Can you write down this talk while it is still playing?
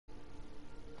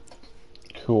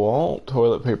cool.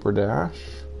 Toilet paper dash.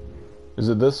 Is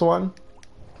it this one?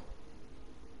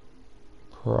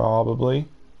 Probably.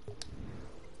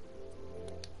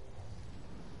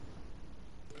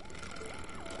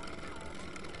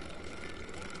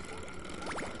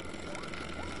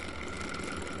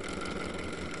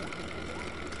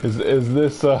 Is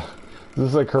this a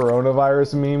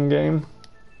coronavirus meme game?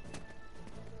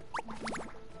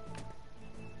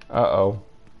 Uh-oh.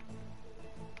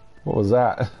 What was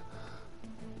that?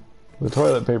 The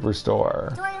toilet paper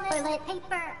store. Toilet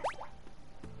paper.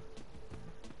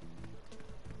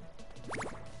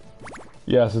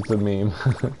 Yes, it's a meme.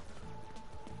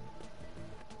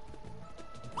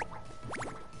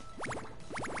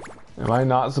 Am I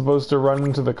not supposed to run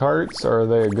into the carts, or are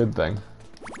they a good thing?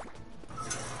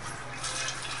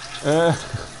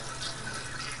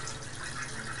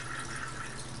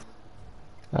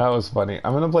 That was funny.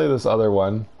 I'm gonna play this other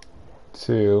one,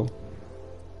 too.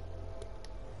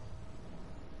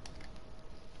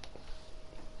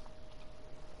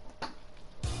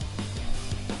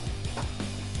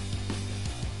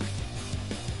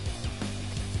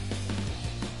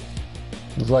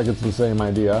 Looks like it's the same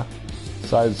idea.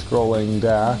 Side-scrolling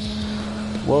dash.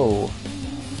 Whoa.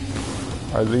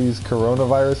 Are these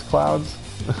coronavirus clouds?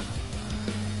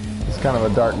 It's kind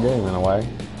of a dark game in a way.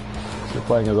 You're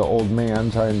playing as an old man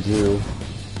trying to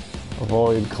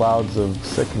avoid clouds of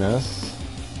sickness.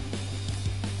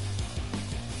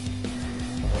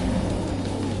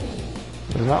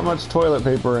 There's not much toilet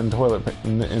paper in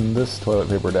this toilet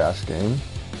paper dash game.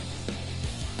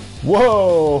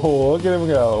 Whoa! Look at him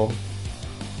go.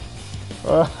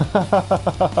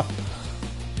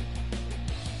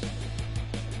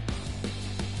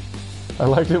 I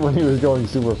liked it when he was going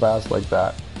super fast like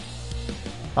that.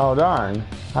 Oh darn.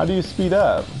 How do you speed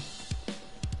up?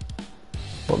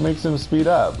 What makes him speed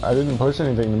up? I didn't push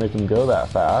anything to make him go that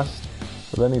fast,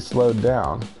 but then he slowed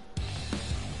down.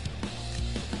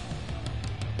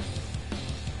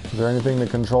 Is there anything to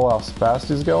control how fast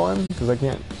he's going? Because I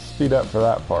can't speed up for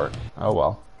that part. Oh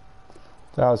well.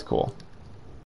 That was cool.